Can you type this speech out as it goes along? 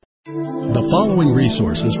The following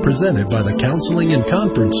resource is presented by the Counseling and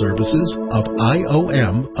Conference Services of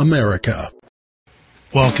IOM America.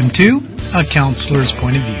 Welcome to A Counselor's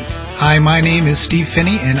Point of View. Hi, my name is Steve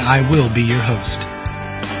Finney, and I will be your host.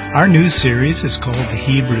 Our new series is called The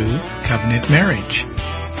Hebrew Covenant Marriage.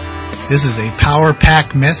 This is a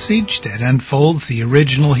power-packed message that unfolds the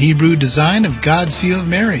original Hebrew design of God's view of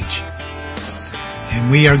marriage.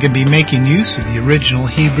 And we are going to be making use of the original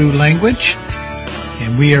Hebrew language,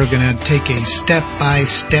 and we are going to take a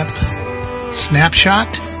step-by-step snapshot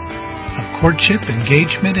of courtship,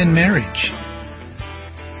 engagement, and marriage.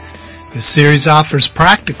 This series offers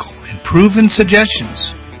practical and proven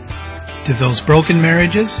suggestions to those broken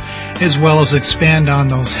marriages, as well as expand on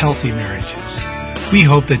those healthy marriages. We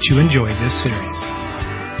hope that you enjoy this series.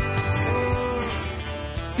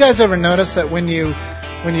 You guys ever notice that when you've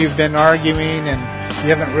been arguing and you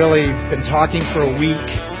haven't really been talking for a week,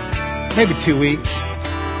 maybe 2 weeks,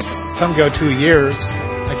 some go 2 years,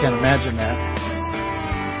 I can't imagine that,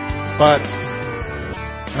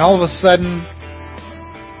 and all of a sudden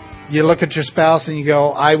you look at your spouse and you go,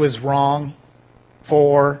 I was wrong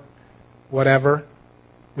for whatever,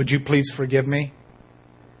 would you please forgive me?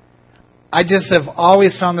 I just have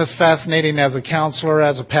always found this fascinating as a counselor,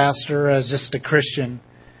 as a pastor, as just a Christian,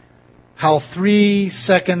 how 3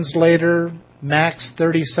 seconds later, max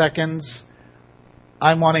 30 seconds,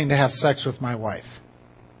 I'm wanting to have sex with my wife.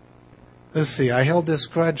 Let's see, I held this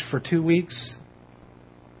grudge for 2 weeks.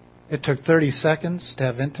 It took 30 seconds to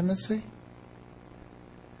have intimacy.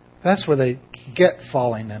 That's where they get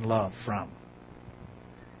falling in love from.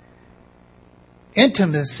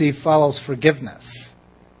 Intimacy follows forgiveness.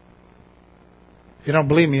 If you don't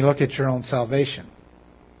believe me, look at your own salvation.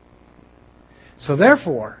 So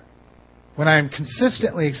therefore, when I'm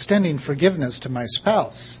consistently extending forgiveness to my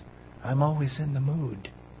spouse, I'm always in the mood.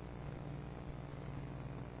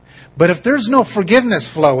 But if there's no forgiveness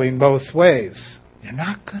flowing both ways, you're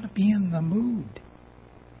not going to be in the mood.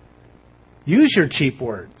 Use your cheap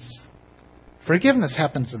words. Forgiveness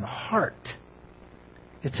happens in the heart.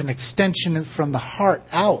 It's an extension from the heart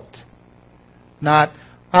out. Not,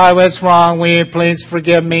 I was wrong, will you please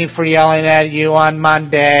forgive me for yelling at you on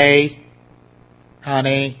Monday,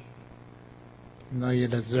 honey? Even though you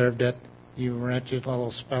deserved it, you wretched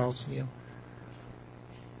little spouse, you.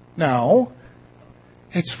 No.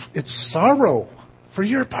 It's sorrow for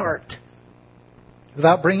your part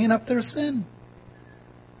without bringing up their sin.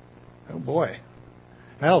 Oh boy,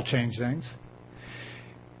 that'll change things.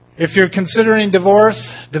 If you're considering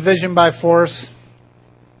divorce, division by force,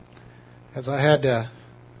 as I had to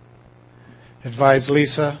advise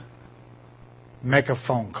Lisa, make a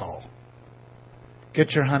phone call.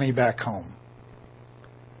 Get your honey back home.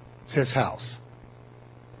 It's his house.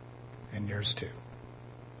 And yours too.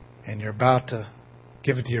 And you're about to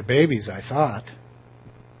give it to your babies, I thought.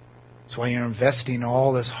 That's why you're investing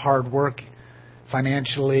all this hard work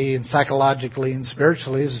financially and psychologically and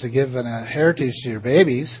spiritually, is to give a heritage to your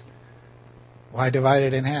babies. Why divide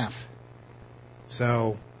it in half?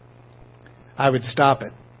 So I would stop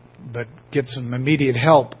it. But get some immediate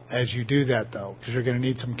help as you do that, though, because you're going to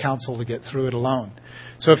need some counsel to get through it alone.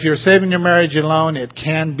 So if you're saving your marriage alone, it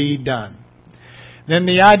can be done. Then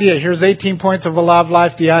the idea, here's 18 points of a love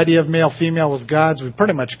life. The idea of male-female was God's. We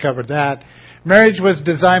pretty much covered that. Marriage was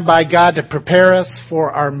designed by God to prepare us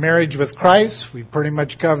for our marriage with Christ. We pretty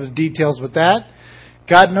much covered the details with that.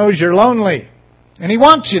 God knows you're lonely, and He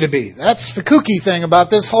wants you to be. That's the kooky thing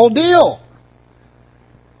about this whole deal.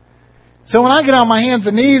 So when I get on my hands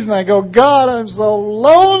and knees and I go, God, I'm so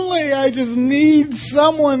lonely. I just need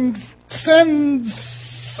someone, send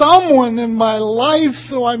someone in my life,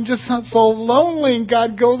 so I'm just not so lonely. And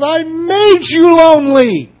God goes, I made you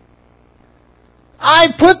lonely. I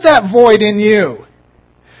put that void in you.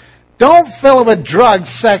 Don't fill it with drugs,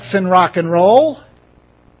 sex, and rock and roll.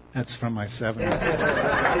 That's from my 70s.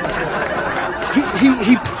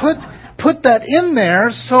 He put that in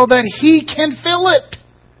there so that He can fill it.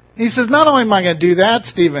 He says, not only am I going to do that,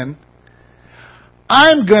 Stephen,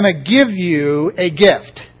 I'm going to give you a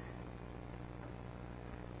gift.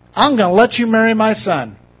 I'm going to let you marry my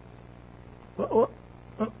son.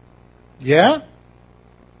 Yeah?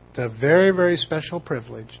 It's a very, very special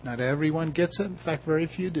privilege. Not everyone gets it. In fact, very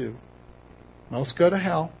few do. Most go to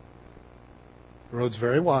hell. The road's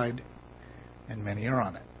very wide, and many are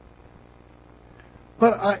on it.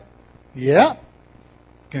 But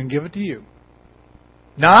going to give it to you.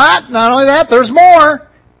 Not only that, there's more.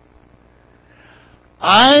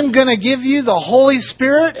 I'm going to give you the Holy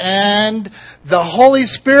Spirit, and the Holy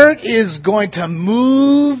Spirit is going to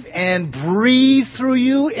move and breathe through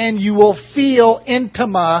you, and you will feel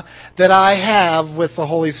intima that I have with the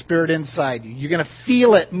Holy Spirit inside you. You're going to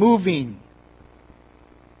feel it moving.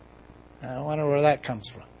 I wonder where that comes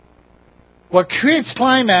from. What creates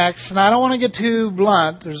climax, and I don't want to get too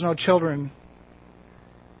blunt, there's no children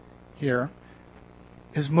here,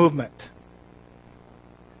 is movement.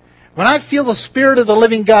 When I feel the Spirit of the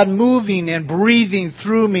living God moving and breathing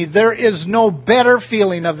through me, there is no better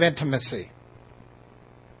feeling of intimacy.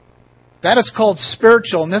 That is called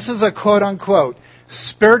spiritual, and this is a quote-unquote,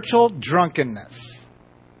 spiritual drunkenness.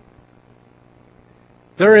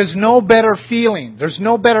 There is no better feeling. There's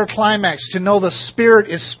no better climax to know the Spirit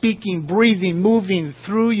is speaking, breathing, moving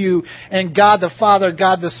through you, and God the Father,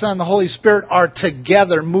 God the Son, the Holy Spirit are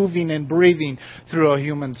together moving and breathing through a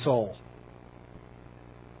human soul.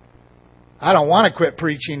 I don't want to quit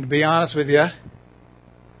preaching, to be honest with you,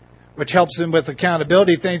 which helps them with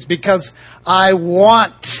accountability things, because I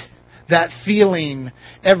want that feeling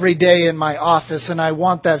every day in my office, and I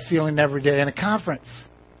want that feeling every day in a conference.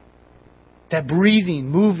 That breathing,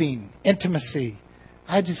 moving, intimacy.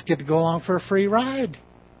 I just get to go along for a free ride.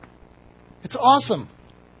 It's awesome.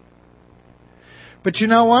 But you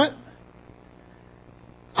know what?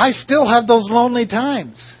 I still have those lonely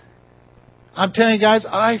times. I'm telling you guys,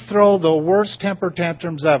 I throw the worst temper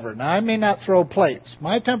tantrums ever. Now, I may not throw plates.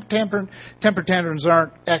 My temper tantrums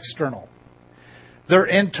aren't external. They're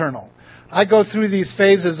internal. I go through these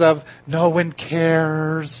phases of, no one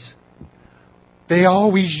cares. They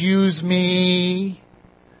always use me.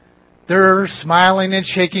 They're smiling and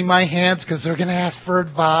shaking my hands because they're going to ask for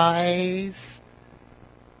advice.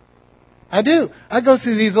 I do. I go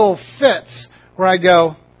through these little fits where I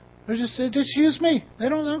go, they just use me. They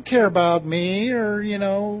don't care about me or,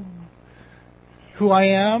 who I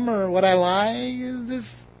am or what I like.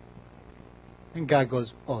 And God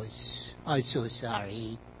goes, oh, I'm so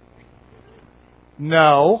sorry.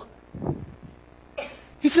 No.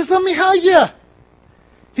 He says, let me hug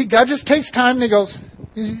you. God just takes time and he goes,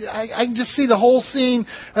 I can just see the whole scene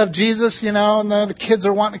of Jesus, and the kids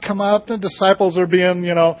are wanting to come up. The disciples are being,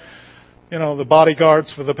 the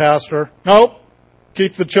bodyguards for the pastor. Nope.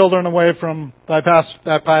 Keep the children away from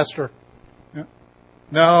that pastor. Yeah.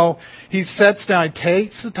 No. He sits down. He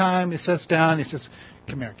takes the time. He sits down. He says,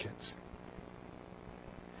 come here, kids.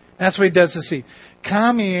 That's what he does to see.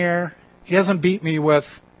 Come here. He doesn't beat me with,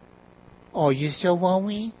 oh, you still want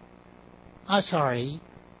me? I'm sorry.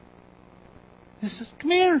 He says,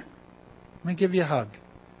 come here. Let me give you a hug.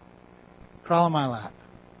 Crawl on my lap.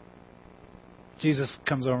 Jesus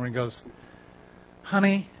comes over and goes,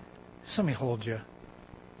 honey, just let me hold you.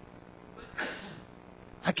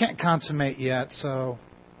 I can't consummate yet, so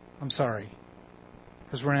I'm sorry.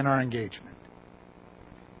 Because we're in our engagement.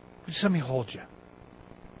 But just let me hold you.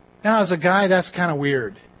 Now, as a guy, that's kind of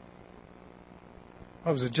weird.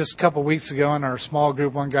 What was it, just a couple of weeks ago in our small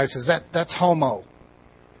group, one guy says, that's homo.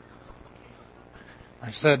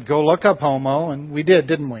 I said, go look up homo, and we did,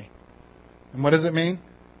 didn't we? And what does it mean?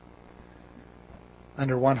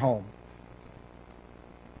 Under one home.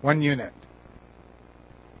 One unit.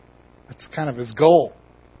 That's kind of his goal.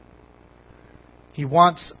 He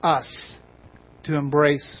wants us to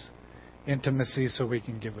embrace intimacy so we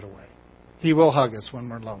can give it away. He will hug us when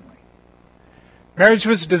we're lonely. Marriage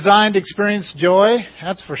was designed to experience joy,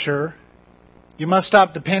 that's for sure. You must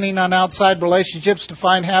stop depending on outside relationships to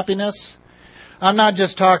find happiness. I'm not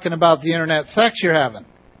just talking about the internet sex you're having,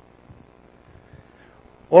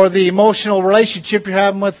 or the emotional relationship you're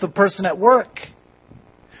having with the person at work,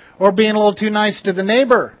 or being a little too nice to the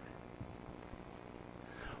neighbor,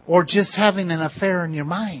 or just having an affair in your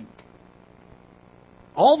mind.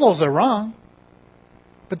 All those are wrong,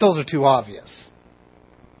 but those are too obvious.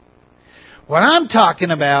 What I'm talking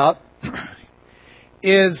about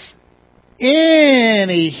is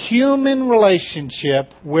any human relationship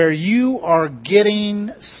where you are getting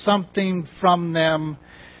something from them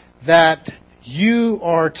that you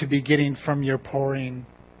are to be getting from your pouring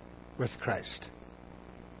with Christ.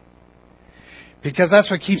 Because that's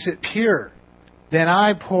what keeps it pure. Then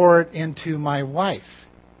I pour it into my wife.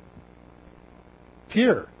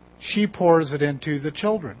 Pure. She pours it into the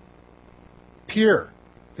children. Pure.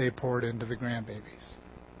 They pour it into the grandbabies.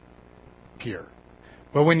 Pure.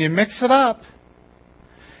 But when you mix it up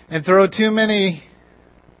and throw too many,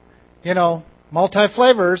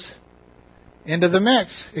 multi-flavors into the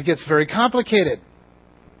mix, it gets very complicated.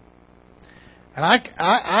 And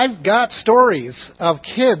I've got stories of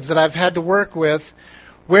kids that I've had to work with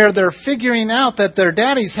where they're figuring out that their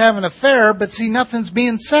daddy's having an affair, but see, nothing's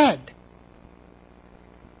being said.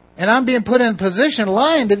 And I'm being put in a position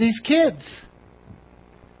lying to these kids.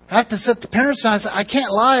 I have to sit the parents down and say, I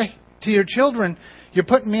can't lie to your children. You're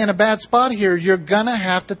putting me in a bad spot here. You're going to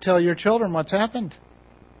have to tell your children what's happened.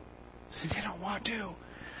 See, they don't want to.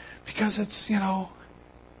 Because it's,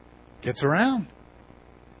 gets around.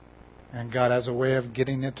 And God has a way of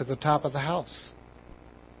getting it to the top of the house.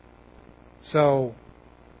 So,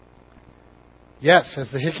 yes,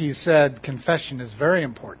 as the Hickey said, confession is very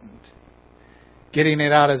important. Getting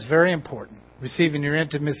it out is very important. Receiving your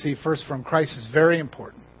intimacy first from Christ is very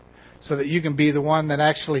important. So that you can be the one that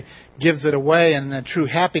actually gives it away. And the true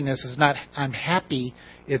happiness is not, I'm happy,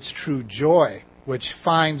 it's true joy, which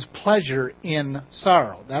finds pleasure in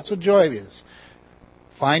sorrow. That's what joy is.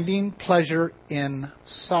 Finding pleasure in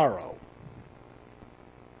sorrow.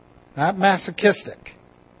 Not masochistic.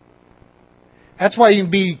 That's why you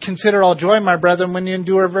can be consider all joy, my brethren, when you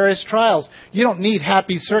endure various trials. You don't need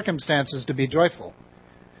happy circumstances to be joyful.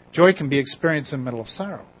 Joy can be experienced in the middle of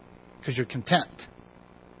sorrow because you're content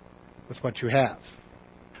with what you have.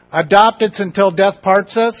 Adopt it until death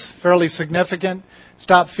parts us. Fairly significant.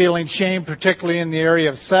 Stop feeling shame, particularly in the area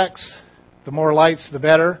of sex. The more lights, the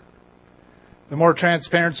better. The more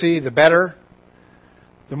transparency, the better.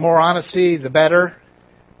 The more honesty, the better.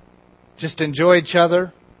 Just enjoy each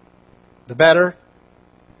other, the better.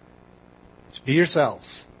 Just be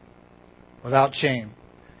yourselves without shame.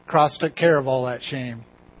 Cross took care of all that shame.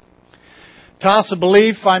 Toss a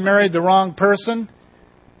belief, I married the wrong person.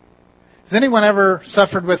 Has anyone ever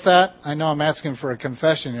suffered with that? I know I'm asking for a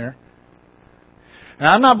confession here. And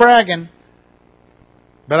I'm not bragging,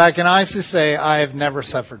 but I can honestly say I have never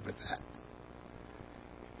suffered with that.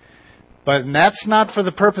 But that's not for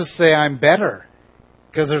the purpose to say I'm better,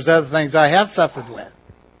 because there's other things I have suffered with.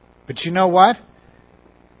 But you know what?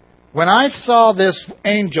 When I saw this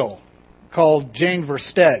angel called Jane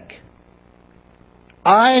Versteg,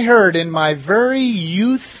 I heard in my very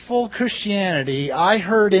youthful Christianity, I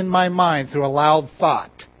heard in my mind through a loud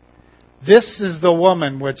thought, this is the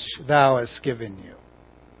woman which thou hast given you.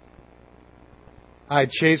 I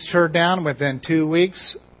chased her down within 2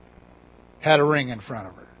 weeks, had a ring in front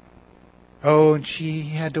of her. Oh, and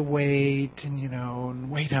she had to wait and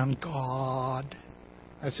wait on God.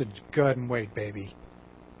 I said, go ahead and wait, baby.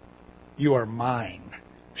 You are mine.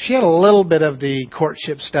 She had a little bit of the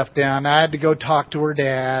courtship stuff down. I had to go talk to her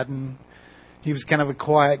dad, and he was kind of a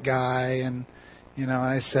quiet guy. And,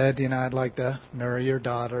 I said, I'd like to marry your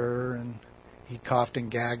daughter. And he coughed and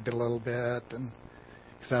gagged a little bit. And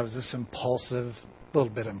because I was just just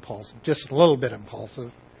a little bit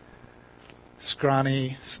impulsive.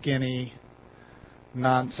 Scrawny, skinny,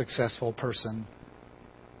 non-successful person.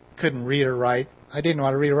 Couldn't read or write. I didn't know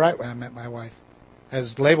how to read or write when I met my wife. I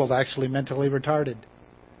was labeled actually mentally retarded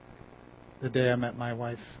the day I met my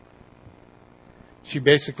wife. She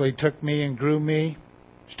basically took me and grew me.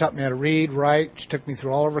 She taught me how to read, write. She took me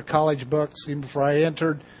through all of her college books even before I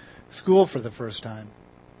entered school for the first time.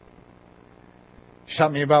 She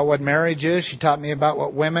taught me about what marriage is. She taught me about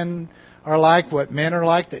what women are like, what men are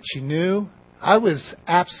like that she knew. I was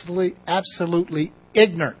absolutely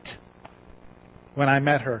ignorant when I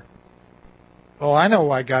met her. Oh, I know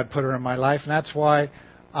why God put her in my life, and that's why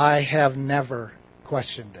I have never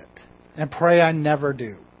questioned it. And pray I never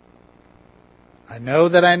do. I know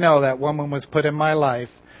that woman was put in my life,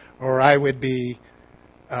 or I would be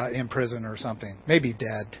in prison or something. Maybe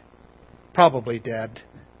dead. Probably dead,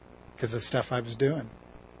 because of the stuff I was doing.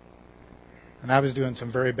 And I was doing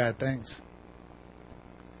some very bad things.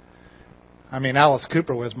 I mean, Alice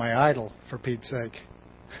Cooper was my idol, for Pete's sake.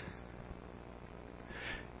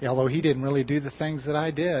 Although he didn't really do the things that I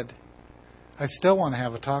did, I still want to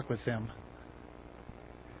have a talk with him.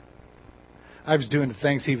 I was doing the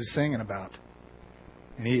things he was singing about.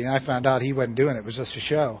 And I found out he wasn't doing it. It was just a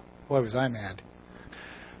show. Boy, was I mad.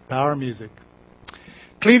 Power of music.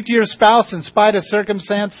 Cleave to your spouse in spite of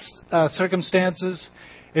circumstances.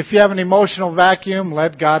 If you have an emotional vacuum,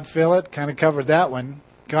 let God fill it. Kind of covered that one.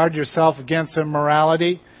 Guard yourself against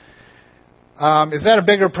immorality. Is that a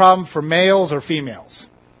bigger problem for males or females?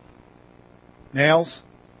 Males?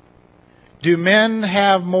 Do men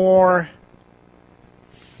have more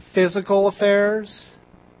physical affairs?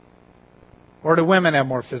 Or do women have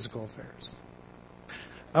more physical affairs?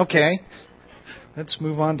 Okay. Let's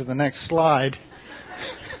move on to the next slide.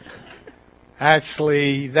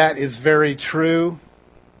 Actually, that is very true.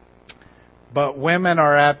 But women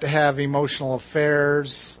are apt to have emotional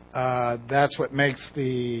affairs. That's what makes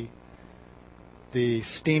the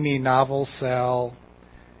steamy novel sell.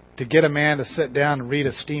 To get a man to sit down and read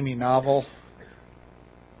a steamy novel.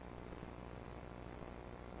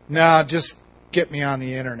 No, just get me on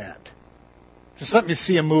the internet. Just let me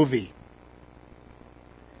see a movie.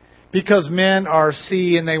 Because men are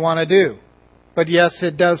see and they want to do. But yes,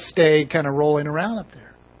 it does stay kind of rolling around up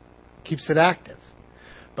there. Keeps it active.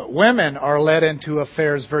 But women are led into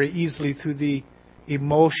affairs very easily through the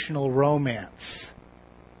emotional romance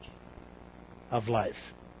of life.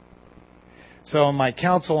 So my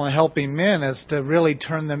counsel in helping men is to really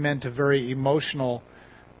turn them into very emotional.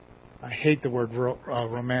 I hate the word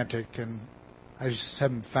romantic, and I just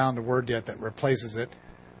haven't found a word yet that replaces it.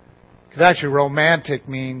 Because actually romantic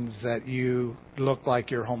means that you look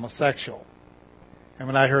like you're homosexual. And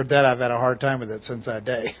when I heard that, I've had a hard time with it since that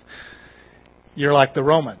day. You're like the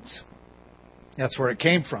Romans. That's where it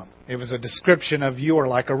came from. It was a description of you are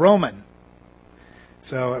like a Roman.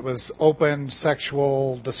 So it was open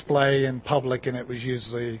sexual display in public, and it was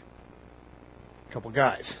usually a couple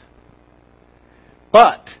guys.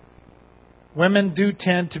 But women do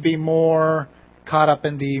tend to be more caught up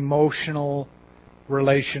in the emotional,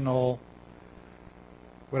 relational,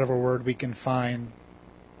 whatever word we can find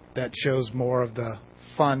that shows more of the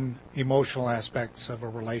fun, emotional aspects of a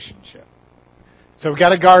relationship. So we've got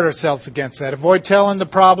to guard ourselves against that. Avoid telling the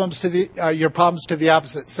problems to your problems to the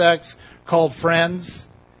opposite sex, called friends.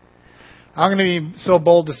 I'm going to be so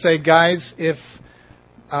bold to say, guys, if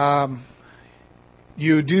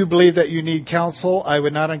you do believe that you need counsel, I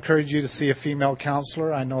would not encourage you to see a female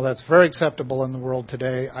counselor. I know that's very acceptable in the world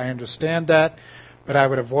today. I understand that, but I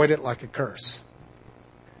would avoid it like a curse.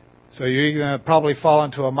 So you're going to probably fall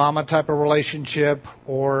into a mama type of relationship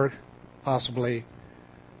or possibly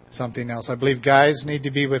something else. I believe guys need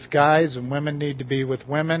to be with guys and women need to be with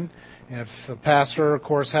women. And if a pastor, of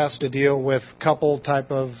course, has to deal with couple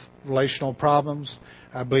type of relational problems,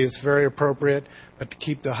 I believe it's very appropriate. But to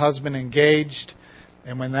keep the husband engaged,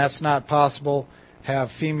 and when that's not possible, have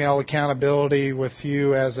female accountability with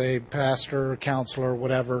you as a pastor, counselor,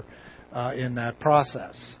 whatever, in that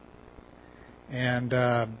process. And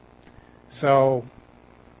so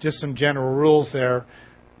just some general rules there.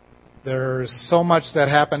 There's so much that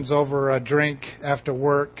happens over a drink after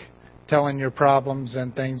work, telling your problems,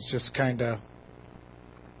 and things just kind of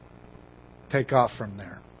take off from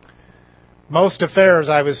there. Most affairs,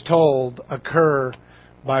 I was told, occur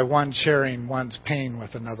by one sharing one's pain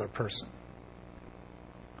with another person.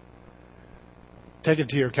 Take it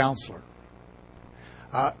to your counselor.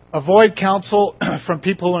 Avoid counsel from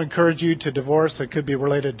people who encourage you to divorce. That could be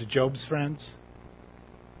related to Job's friends.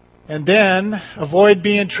 And then avoid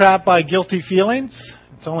being trapped by guilty feelings.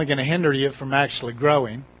 It's only going to hinder you from actually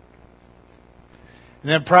growing.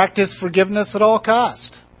 And then practice forgiveness at all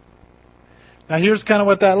costs. Now here's kind of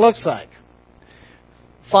what that looks like.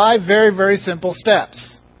 5 very, very simple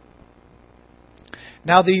steps.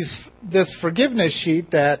 Now this forgiveness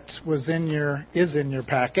sheet that is in your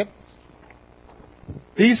packet.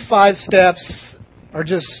 These 5 steps are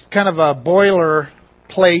just kind of a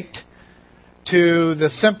boilerplate to the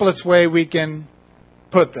simplest way we can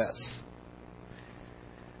put this.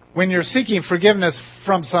 When you're seeking forgiveness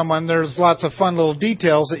from someone, there's lots of fun little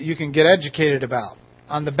details that you can get educated about.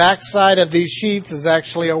 On the back side of these sheets is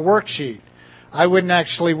actually a worksheet. I wouldn't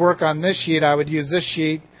actually work on this sheet. I would use this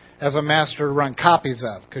sheet as a master to run copies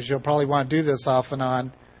of, because you'll probably want to do this off and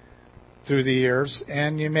on through the years,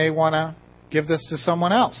 and you may want to give this to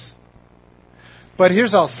someone else. But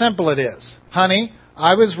here's how simple it is. Honey,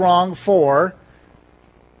 I was wrong for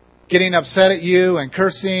getting upset at you and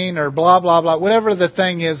cursing or blah, blah, blah, whatever the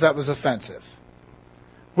thing is that was offensive.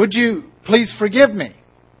 Would you please forgive me?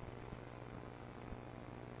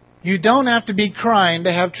 You don't have to be crying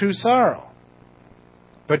to have true sorrow.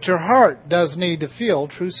 But your heart does need to feel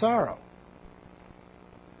true sorrow.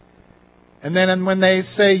 And then when they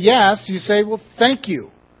say yes, you say, well, thank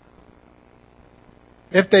you.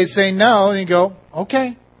 If they say no, then you go,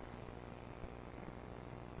 okay.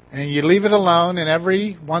 And you leave it alone, and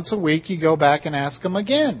every once a week you go back and ask them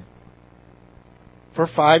again. For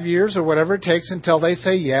 5 years or whatever it takes until they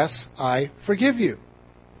say, yes, I forgive you.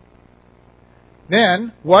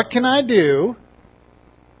 Then, what can I do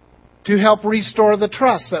to help restore the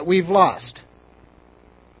trust that we've lost?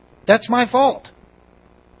 That's my fault.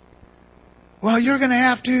 Well, you're going to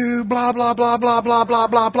have to blah, blah, blah, blah, blah, blah,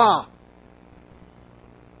 blah, blah.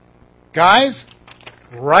 Guys,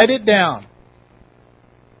 write it down.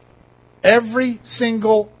 Every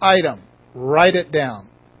single item, write it down.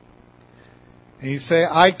 And you say,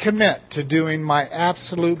 I commit to doing my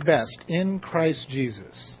absolute best in Christ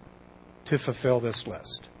Jesus to fulfill this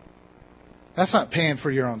list. That's not paying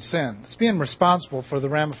for your own sin. It's being responsible for the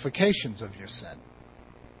ramifications of your sin.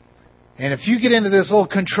 And if you get into this little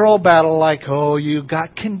control battle like, oh, you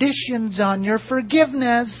got conditions on your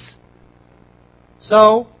forgiveness.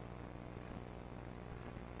 So,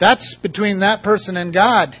 That's between that person and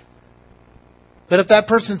God. But if that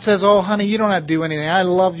person says, oh, honey, you don't have to do anything. I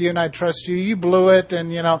love you and I trust you. You blew it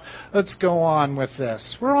and, let's go on with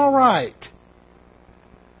this. We're all right.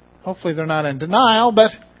 Hopefully they're not in denial,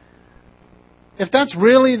 but if that's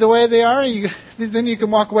really the way they are, then you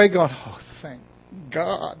can walk away going, oh, thank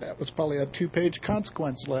God, that was probably a 2-page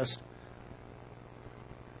consequence list.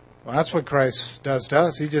 Well, that's what Christ does to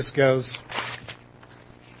us. He just goes,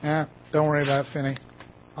 don't worry about it, Finney.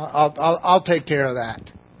 I'll take care of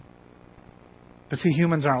that. But see,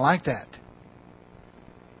 humans aren't like that.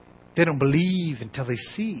 They don't believe until they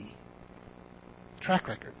see. Track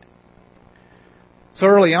record. So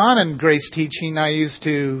early on in grace teaching, I used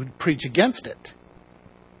to preach against it.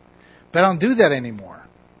 But I don't do that anymore.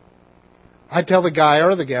 I tell the guy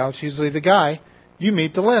or the gal, it's usually the guy, you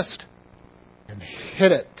meet the list. And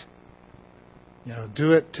hit it.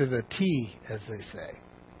 Do it to the T, as they say.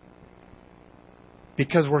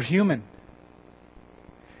 Because we're human.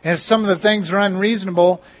 And if some of the things are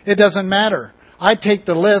unreasonable, it doesn't matter. I take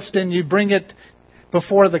the list and you bring it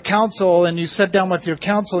before the council and you sit down with your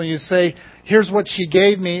council and you say, here's what she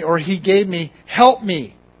gave me or he gave me. Help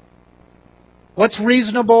me. What's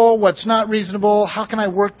reasonable? What's not reasonable? How can I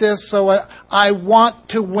work this so I want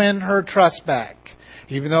to win her trust back?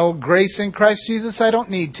 Even though grace in Christ Jesus, I don't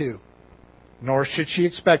need to. Nor should she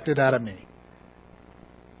expect it out of me.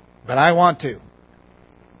 But I want to.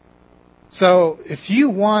 So, if you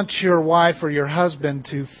want your wife or your husband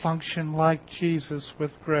to function like Jesus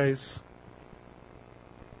with grace,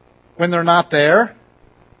 when they're not there,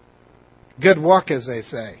 good luck, as they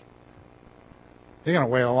say. You're going to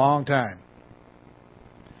wait a long time.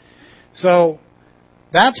 So,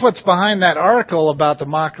 that's what's behind that article about the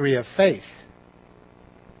mockery of faith.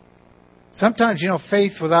 Sometimes,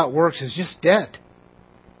 faith without works is just dead.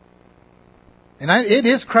 And it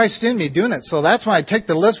is Christ in me doing it. So that's why I take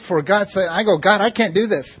the list before God. I go, God, I can't do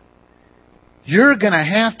this. You're going to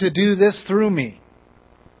have to do this through me.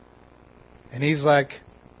 And He's like,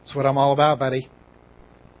 that's what I'm all about, buddy.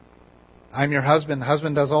 I'm your husband. The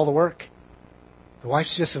husband does all the work. The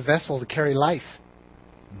wife's just a vessel to carry life.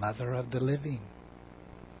 Mother of the living.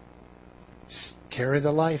 Just carry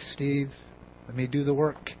the life, Steve. Let me do the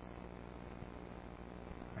work.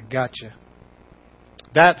 I gotcha.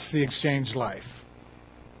 That's the exchange life.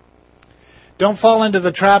 Don't fall into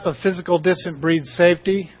the trap of physical distant breeds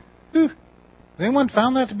safety. Has anyone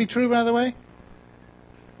found that to be true, by the way?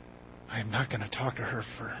 I'm not going to talk to her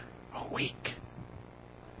for a week.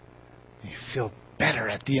 You feel better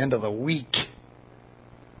at the end of the week.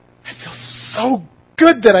 I feel so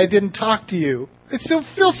good that I didn't talk to you. I still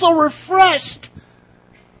feel so refreshed.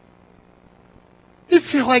 You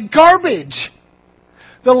feel like garbage.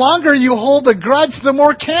 The longer you hold a grudge, the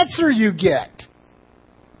more cancer you get.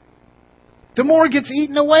 The more it gets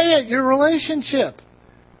eaten away at your relationship.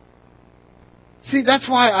 See, that's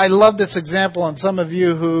why I love this example, and some of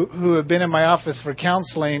you who have been in my office for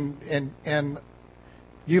counseling, and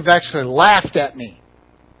you've actually laughed at me.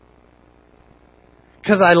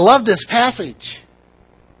 Because I love this passage.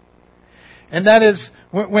 And that is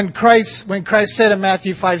when Christ said in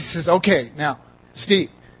Matthew 5, He says, okay, now, Steve,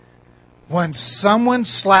 when someone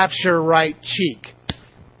slaps your right cheek,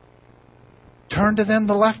 turn to them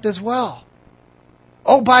the left as well.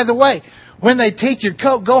 Oh, by the way, when they take your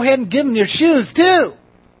coat, go ahead and give them your shoes too.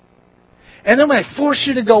 And then when they force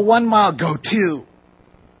you to go 1 mile, go 2.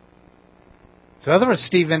 So in other words,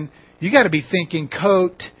 Stephen, you got to be thinking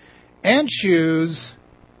coat and shoes,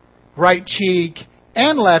 right cheek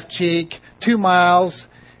and left cheek, 2 miles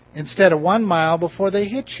instead of 1 mile before they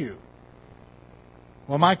hit you.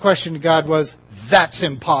 Well, my question to God was, that's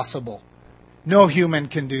impossible. No human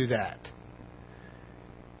can do that.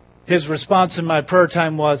 His response in my prayer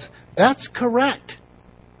time was, that's correct.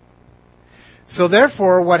 So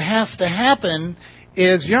therefore, what has to happen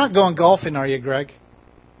is, you're not going golfing, are you, Greg?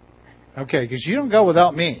 Okay, because you don't go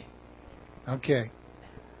without me. Okay.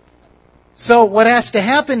 So what has to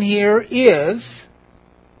happen here is,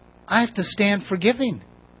 I have to stand forgiving.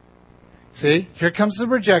 See, here comes the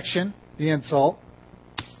rejection, the insult.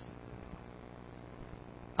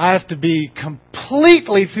 I have to be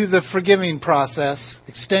completely through the forgiving process,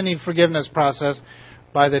 extending forgiveness process,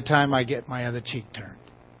 by the time I get my other cheek turned.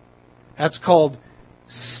 That's called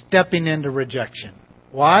stepping into rejection.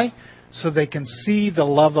 Why? So they can see the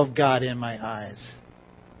love of God in my eyes.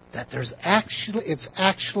 That it's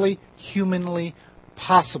actually humanly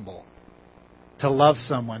possible to love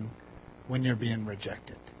someone when you're being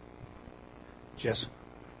rejected. Just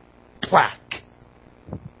whack.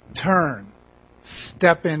 Turn.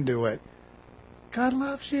 Step into it. God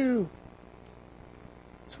loves you.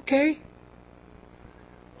 It's okay.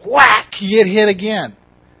 whack, you get hit again.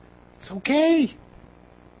 It's okay.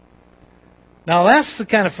 Now that's the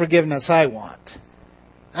kind of forgiveness I want.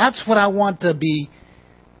 That's what I want to be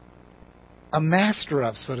a master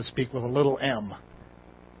of, so to speak, with a little M.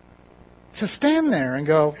 To stand there and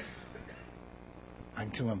go,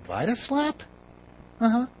 I'm to invite a slap?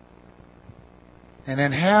 Uh-huh. And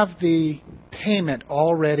then have the payment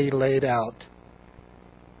already laid out.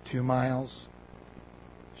 2 miles,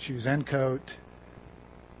 shoes and coat,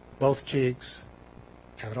 both cheeks.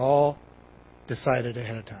 Have it all decided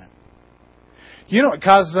ahead of time. You know what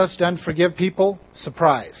causes us to unforgive people?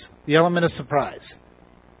 Surprise. The element of surprise.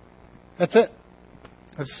 That's it.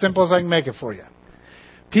 As simple as I can make it for you.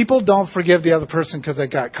 People don't forgive the other person because they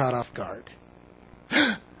got caught off guard.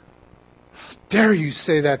 How dare you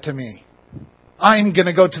say that to me? I'm going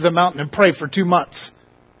to go to the mountain and pray for 2 months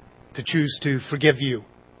to choose to forgive you. You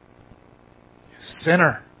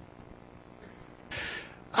sinner.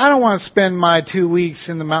 I don't want to spend my 2 weeks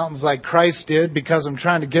in the mountains like Christ did because I'm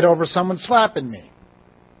trying to get over someone slapping me.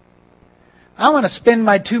 I want to spend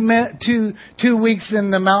my two weeks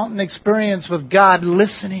in the mountain experience with God,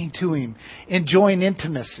 listening to Him, enjoying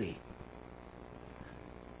intimacy.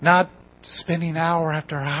 Not spending hour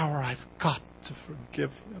after hour, I've got to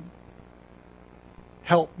forgive him.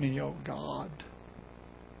 Help me, oh God.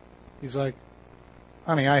 He's like,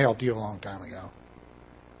 honey, I helped you a long time ago.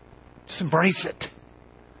 Just embrace it.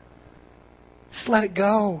 Just let it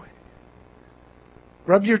go.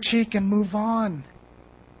 Rub your cheek and move on.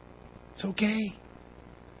 It's okay.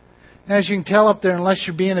 As you can tell up there, unless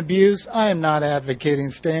you're being abused, I am not advocating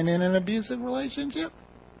staying in an abusive relationship.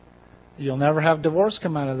 You'll never have divorce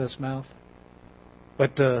come out of this mouth.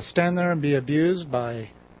 But to stand there and be abused by,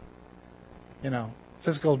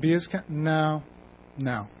 physical abuse, no.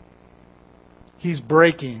 He's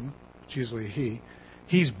breaking, it's usually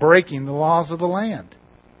he's breaking the laws of the land.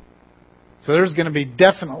 So there's going to be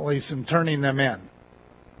definitely some turning them in.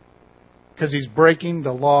 Because he's breaking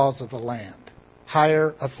the laws of the land.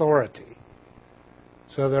 Higher authority.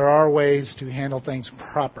 So there are ways to handle things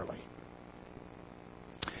properly.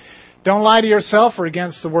 Don't lie to yourself or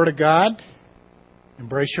against the Word of God.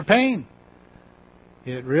 Embrace your pain.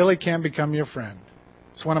 It really can become your friend.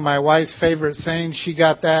 It's one of my wife's favorite sayings. She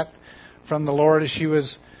got that from the Lord as she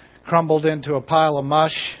was crumbled into a pile of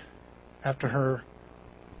mush after her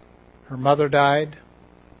mother died,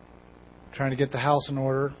 trying to get the house in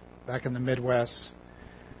order back in the Midwest.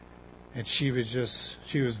 And she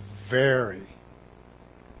was very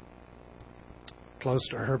close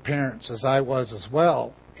to her parents, as I was as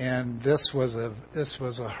well. And this was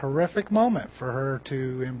a horrific moment for her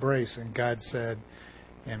to embrace. And God said,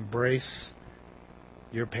 embrace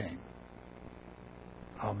your pain.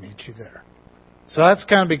 I'll meet you there. So that's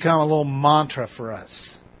kind of become a little mantra for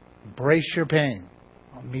us. Embrace your pain.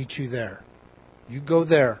 I'll meet you there. You go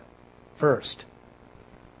there first.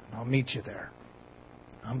 And I'll meet you there.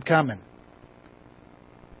 I'm coming.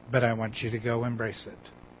 But I want you to go embrace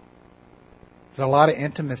it. There's a lot of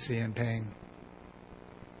intimacy in pain.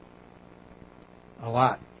 A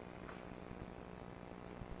lot.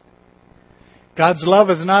 God's love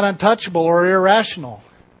is not untouchable or irrational.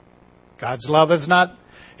 God's love is not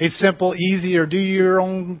a simple, easy, or do your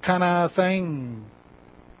own kind of thing.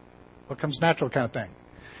 What comes natural kind of thing.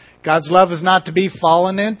 God's love is not to be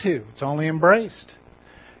fallen into. It's only embraced.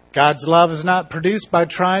 God's love is not produced by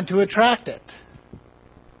trying to attract it.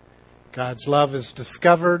 God's love is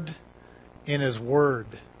discovered in His Word.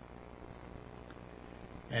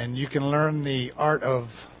 And you can learn the art of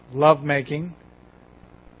lovemaking.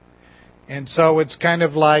 And so it's kind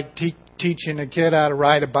of like teaching a kid how to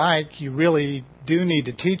ride a bike. You really do need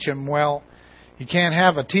to teach him. Well, you can't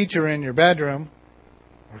have a teacher in your bedroom,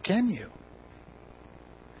 or can you?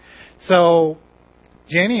 So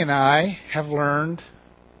Jenny and I have learned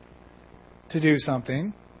to do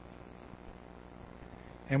something.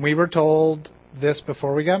 And we were told this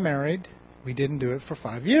before we got married. We didn't do it for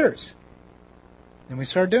 5 years. And we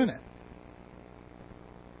started doing it.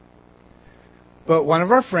 But one of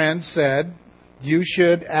our friends said, you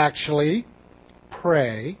should actually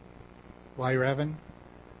pray while you're having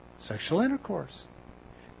sexual intercourse.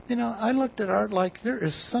 I looked at Art like, there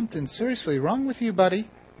is something seriously wrong with you, buddy.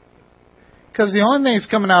 Because the only thing that's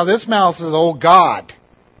coming out of this mouth is, oh, God.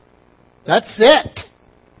 That's it.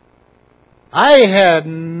 I had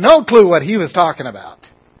no clue what he was talking about.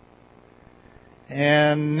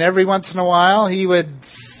 And every once in a while, he would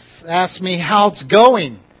ask me how it's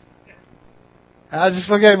going. I just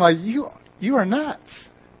look at him like, you are nuts.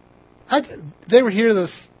 They were here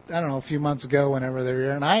a few months ago, whenever they were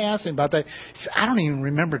here, and I asked him about that. He said, I don't even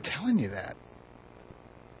remember telling you that.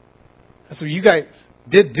 So you guys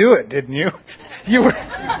did do it, didn't you? You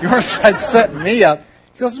weren't setting me up.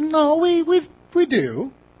 He goes, no, we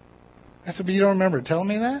do. I said, but you don't remember telling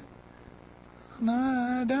me that? No,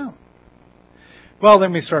 I don't. Well,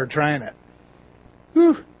 then we started trying it.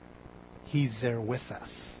 Whew. He's there with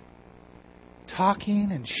us,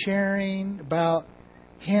 talking and sharing about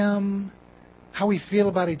him, how we feel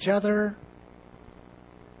about each other.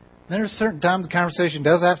 There's certain times the conversation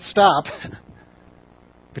does have to stop.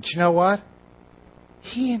 But you know what?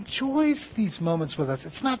 He enjoys these moments with us.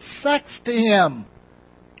 It's not sex to him.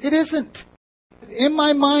 It isn't. In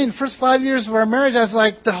my mind, first 5 years of our marriage, I was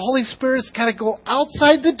like, the Holy Spirit's got to go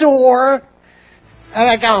outside the door, and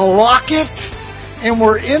I got to lock it, and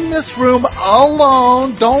we're in this room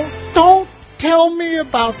alone. Don't tell me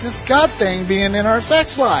about this God thing being in our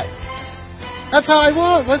sex life. That's how I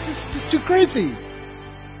was. That's just too crazy.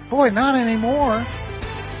 Boy, not anymore.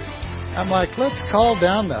 I'm like, let's call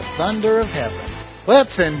down the thunder of heaven.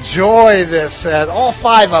 Let's enjoy this, all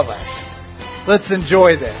 5 of us. Let's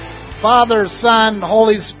enjoy this. Father, Son,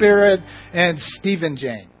 Holy Spirit, and Stephen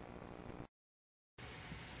Jane.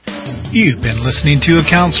 You've been listening to A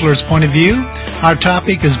Counselor's Point of View. Our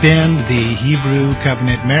topic has been the Hebrew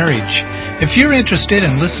covenant marriage. If you're interested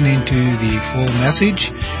in listening to the full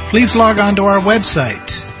message, please log on to our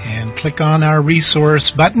website and click on our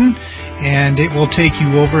resource button, and it will take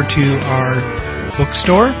you over to our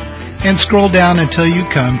bookstore and scroll down until you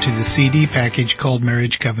come to the CD package called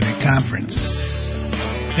Marriage Covenant Conference.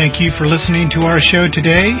 Thank you for listening to our show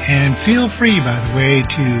today, and feel free, by the way,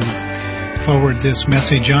 to forward this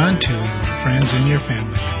message on to your friends and your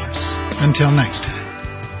family members. Until next time.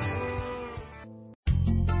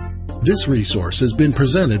 This resource has been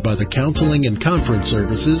presented by the Counseling and Conference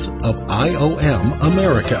Services of IOM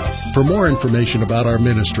America. For more information about our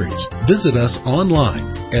ministries, visit us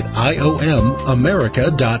online at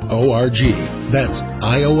iomamerica.org. That's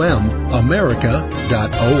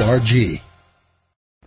iomamerica.org.